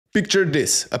Picture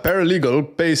this, a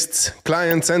paralegal pastes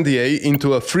client's NDA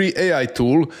into a free AI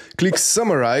tool, clicks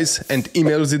summarize and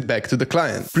emails it back to the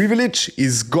client. Privilege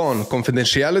is gone,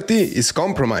 confidentiality is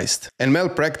compromised, and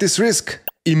malpractice risk?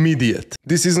 Immediate.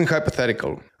 This isn't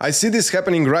hypothetical. I see this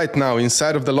happening right now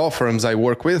inside of the law firms I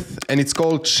work with, and it's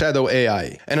called shadow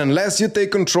AI. And unless you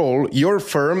take control, your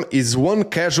firm is one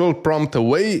casual prompt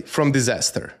away from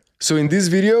disaster. So in this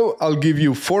video, I'll give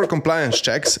you 4 compliance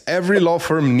checks every law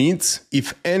firm needs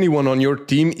if anyone on your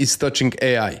team is touching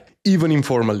AI, even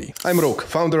informally. I'm Rok,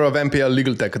 founder of MPL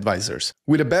Legal Tech Advisors.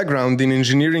 With a background in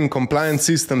engineering compliance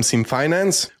systems in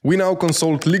finance, we now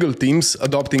consult legal teams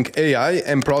adopting AI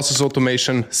and process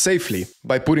automation safely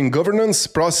by putting governance,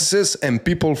 processes, and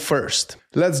people first.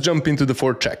 Let's jump into the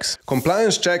 4 checks.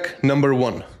 Compliance check number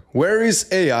 1. Where is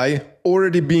AI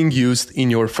already being used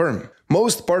in your firm?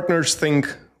 Most partners think,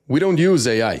 we don't use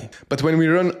AI, but when we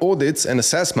run audits and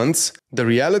assessments, the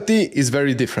reality is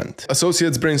very different.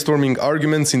 Associates brainstorming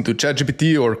arguments into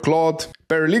ChatGPT or Claude,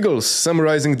 paralegals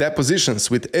summarizing depositions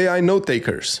with AI note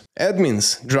takers,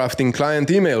 admins drafting client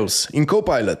emails in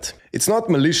Copilot. It's not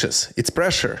malicious, it's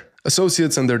pressure.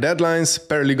 Associates under deadlines,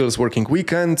 paralegals working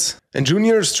weekends, and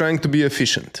juniors trying to be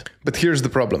efficient. But here's the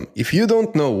problem. If you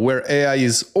don't know where AI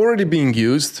is already being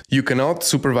used, you cannot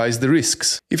supervise the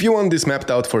risks. If you want this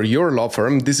mapped out for your law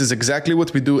firm, this is exactly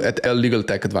what we do at MPL Legal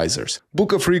Tech Advisors.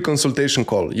 Book a free consultation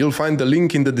call. You'll find the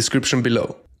link in the description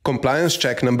below. Compliance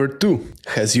check number 2.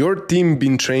 Has your team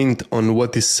been trained on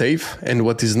what is safe and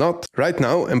what is not? Right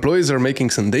now, employees are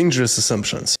making some dangerous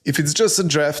assumptions. If it's just a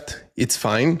draft, it's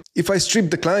fine. If I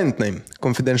strip the client name,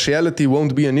 confidentiality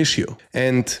won't be an issue.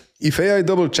 And if AI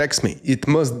double checks me, it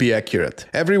must be accurate.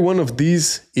 Every one of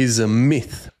these is a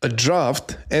myth. A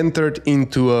draft entered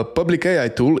into a public AI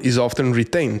tool is often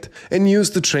retained and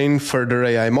used to train further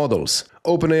AI models.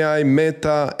 OpenAI,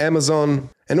 Meta, Amazon,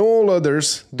 and all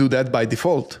others do that by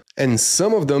default. And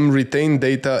some of them retain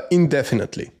data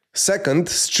indefinitely. Second,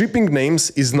 stripping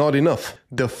names is not enough.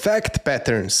 The fact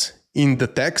patterns in the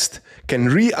text can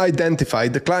re-identify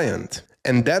the client.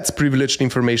 And that's privileged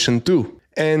information too.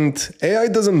 And AI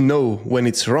doesn't know when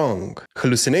it's wrong.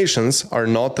 Hallucinations are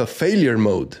not a failure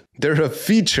mode. They're a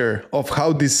feature of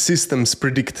how these systems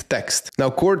predict text. Now,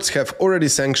 courts have already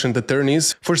sanctioned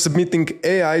attorneys for submitting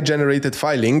AI-generated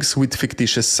filings with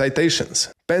fictitious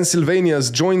citations.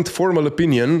 Pennsylvania's Joint Formal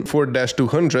Opinion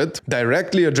 4-200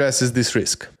 directly addresses this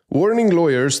risk, warning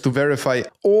lawyers to verify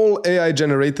all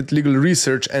AI-generated legal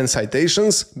research and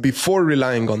citations before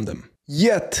relying on them.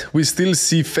 Yet, we still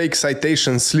see fake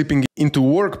citations slipping into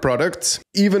work products,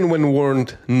 even when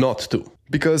warned not to.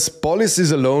 Because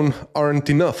policies alone aren't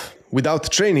enough.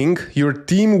 Without training, your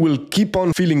team will keep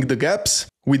on filling the gaps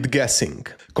with guessing.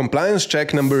 Compliance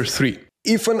check number 3.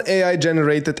 If an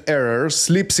AI-generated error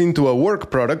slips into a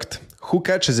work product, who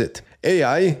catches it?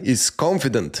 AI is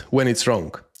confident when it's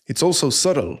wrong. It's also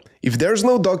subtle. If there's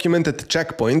no documented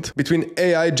checkpoint between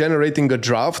AI generating a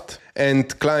draft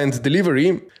and client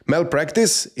delivery,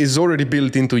 malpractice is already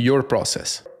built into your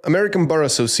process. American Bar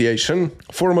Association,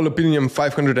 Formal Opinion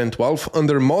 512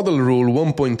 under Model Rule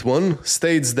 1.1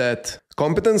 states that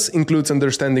competence includes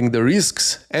understanding the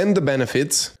risks and the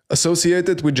benefits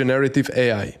associated with generative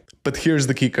AI. But here's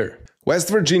the kicker. West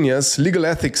Virginia's Legal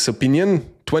Ethics Opinion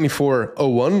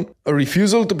 2401, a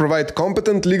refusal to provide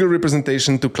competent legal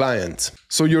representation to clients.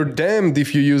 So you're damned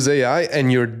if you use AI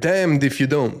and you're damned if you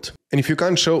don't. And if you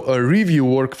can't show a review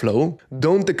workflow,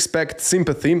 don't expect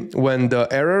sympathy when the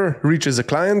error reaches a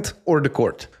client or the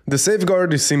court. The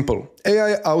safeguard is simple.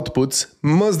 AI outputs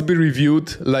must be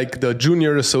reviewed like the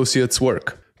junior associate's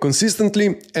work,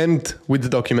 consistently and with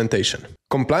documentation.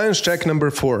 Compliance check number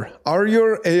 4. Are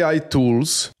your AI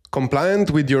tools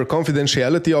compliant with your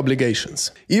confidentiality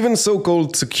obligations? Even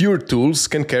so-called secure tools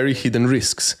can carry hidden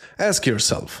risks. Ask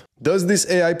yourself, does this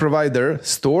AI provider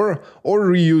store or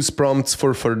reuse prompts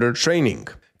for further training?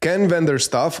 Can vendor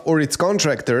staff or its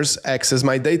contractors access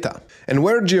my data? And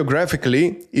where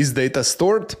geographically is data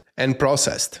stored and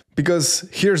processed? Because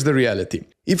here's the reality.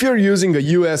 If you're using a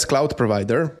US cloud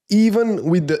provider, even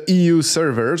with the EU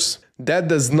servers, that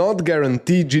does not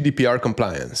guarantee GDPR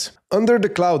compliance. Under the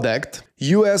Cloud Act,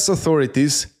 US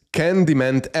authorities can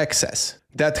demand access.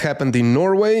 That happened in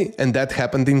Norway and that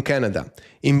happened in Canada.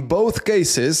 In both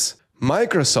cases,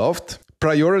 Microsoft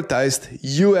prioritized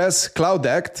US Cloud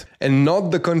Act and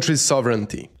not the country's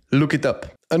sovereignty. Look it up.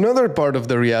 Another part of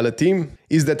the reality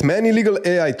is that many legal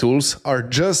AI tools are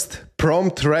just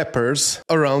prompt wrappers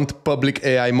around public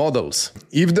AI models.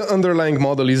 If the underlying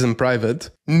model isn't private,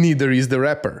 neither is the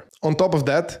wrapper. On top of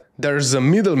that, there's a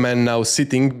middleman now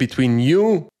sitting between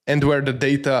you and where the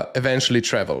data eventually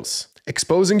travels.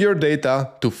 exposing your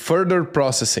data to further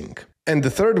processing. And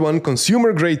the third one,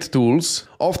 consumer-grade tools,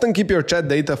 often keep your chat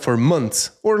data for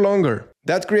months or longer.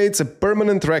 That creates a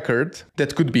permanent record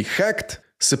that could be hacked,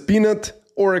 subpoenaed,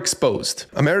 or exposed.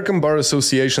 American Bar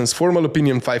Association's Formal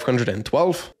Opinion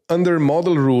 512, under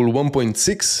Model Rule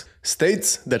 1.6,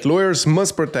 states that lawyers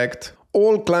must protect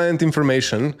all client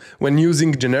information when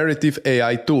using generative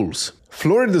AI tools.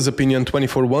 Florida's Opinion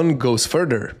 24.1 goes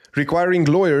further, requiring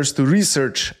lawyers to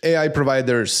research AI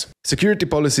providers' security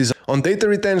policies on data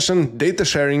retention, data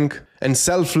sharing, and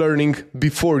self-learning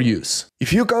before use.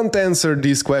 If you can't answer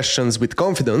these questions with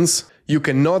confidence, you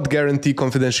cannot guarantee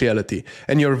confidentiality,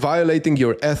 and you're violating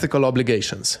your ethical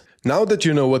obligations. Now that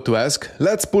you know what to ask,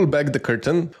 let's pull back the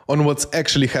curtain on what's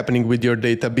actually happening with your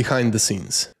data behind the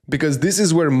scenes. Because this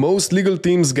is where most legal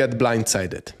teams get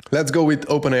blindsided. Let's go with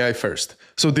OpenAI first.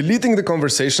 So deleting the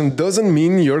conversation doesn't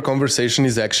mean your conversation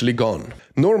is actually gone.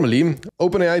 Normally,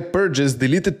 OpenAI purges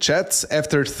deleted chats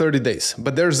after 30 days,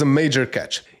 but there's a major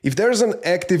catch. If there's an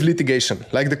active litigation,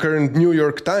 like the current New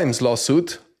York Times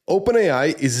lawsuit,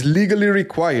 OpenAI is legally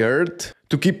required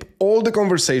to keep all the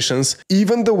conversations,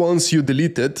 even the ones you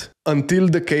deleted, until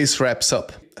the case wraps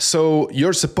up. So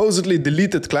your supposedly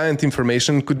deleted client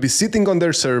information could be sitting on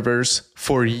their servers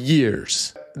for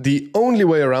years. The only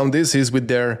way around this is with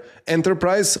their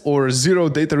enterprise or zero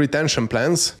data retention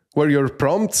plans, where your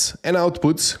prompts and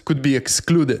outputs could be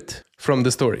excluded from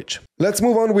the storage. Let's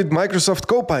move on with Microsoft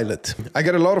Copilot. I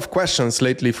get a lot of questions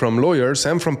lately from lawyers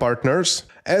and from partners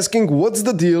asking what's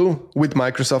the deal with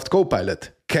Microsoft Copilot?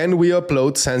 Can we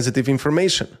upload sensitive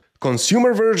information?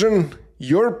 Consumer version,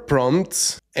 your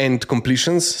prompts and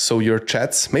completions, so your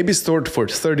chats, may be stored for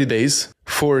 30 days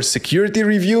for security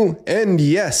review and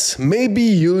yes, may be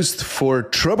used for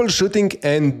troubleshooting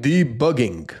and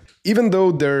debugging, even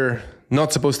though they're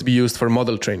not supposed to be used for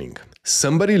model training.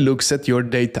 Somebody looks at your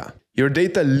data. Your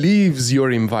data leaves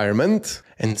your environment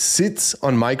and sits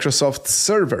on Microsoft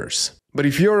servers. But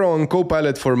if you're on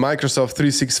Copilot for Microsoft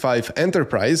 365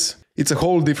 Enterprise, it's a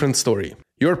whole different story.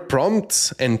 Your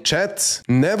prompts and chats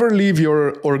never leave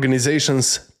your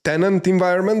organization's tenant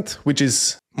environment, which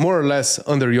is more or less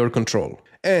under your control.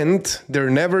 And they're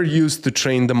never used to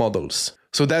train the models.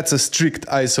 So that's a strict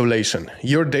isolation.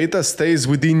 Your data stays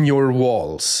within your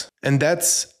walls. And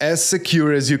that's as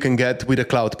secure as you can get with a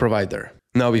cloud provider.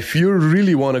 Now, if you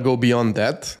really want to go beyond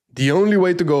that, the only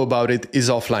way to go about it is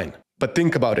offline. But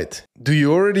think about it. Do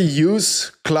you already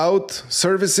use cloud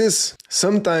services?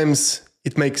 Sometimes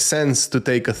it makes sense to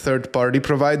take a third-party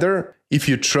provider if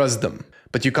you trust them.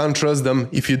 But you can't trust them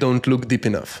if you don't look deep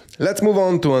enough. Let's move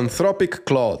on to Anthropic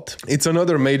Claude. It's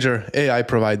another major AI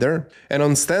provider, and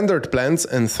on standard plans,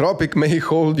 Anthropic may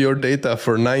hold your data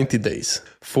for 90 days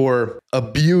for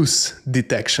abuse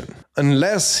detection,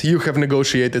 unless you have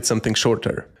negotiated something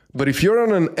shorter. But if you're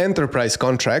on an enterprise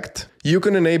contract, you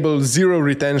can enable zero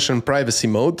retention privacy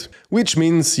mode, which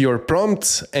means your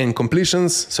prompts and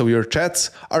completions, so your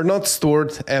chats, are not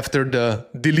stored after the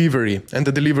delivery, and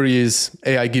the delivery is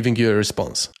AI giving you a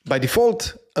response. By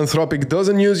default, Anthropic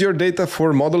doesn't use your data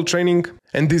for model training,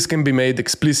 and this can be made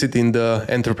explicit in the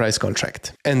enterprise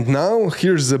contract. And now,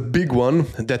 here's a big one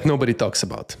that nobody talks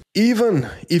about. Even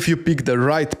if you pick the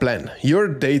right plan, your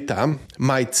data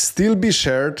might still be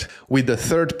shared with the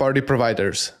third-party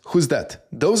providers. Who's that?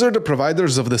 Those are the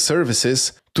providers of the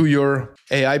services to your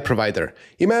AI provider.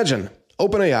 Imagine,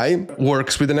 OpenAI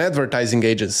works with an advertising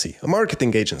agency, a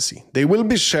marketing agency. They will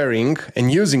be sharing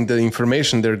and using the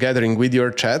information they're gathering with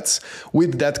your chats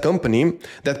with that company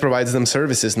that provides them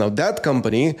services. Now, that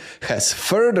company has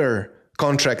further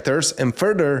contractors and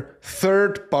further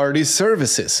third-party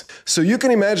services. So you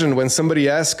can imagine when somebody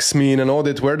asks me in an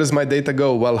audit, where does my data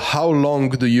go? Well, how long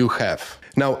do you have?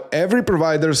 Now, every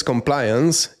provider's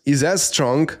compliance is as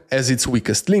strong as its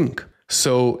weakest link,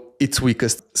 so its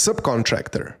weakest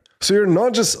subcontractor. So you're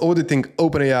not just auditing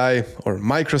OpenAI or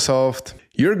Microsoft,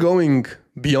 you're going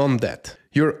beyond that.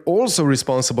 You're also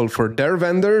responsible for their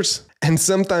vendors and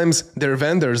sometimes their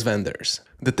vendors' vendors.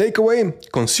 The takeaway: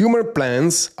 consumer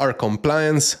plans are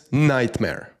compliance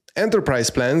nightmare.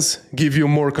 Enterprise plans give you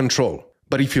more control.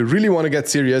 But if you really want to get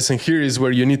serious, and here is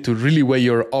where you need to really weigh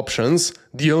your options,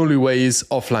 the only way is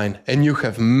offline, and you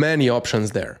have many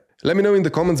options there. Let me know in the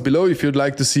comments below if you'd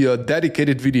like to see a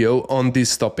dedicated video on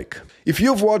this topic. If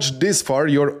you've watched this far,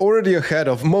 you're already ahead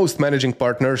of most managing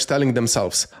partners telling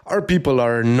themselves, our people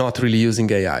are not really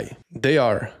using AI. They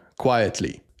are,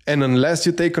 quietly. And unless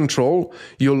you take control,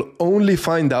 you'll only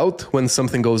find out when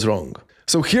something goes wrong.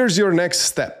 So here's your next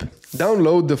step.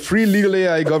 Download the free Legal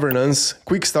AI Governance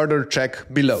Quick Starter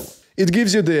Check below. It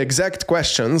gives you the exact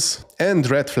questions and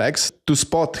red flags to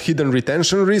spot hidden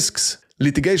retention risks,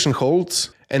 litigation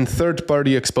holds, and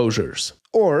third-party exposures.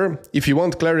 Or, if you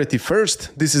want clarity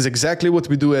first, this is exactly what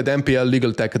we do at MPL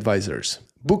Legal Tech Advisors.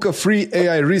 Book a free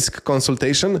AI risk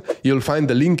consultation, you'll find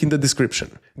the link in the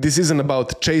description. This isn't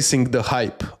about chasing the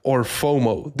hype or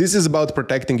FOMO. This is about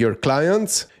protecting your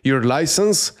clients, your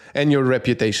license, and your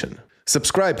reputation.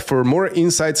 Subscribe for more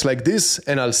insights like this,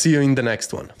 and I'll see you in the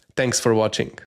next one. Thanks for watching.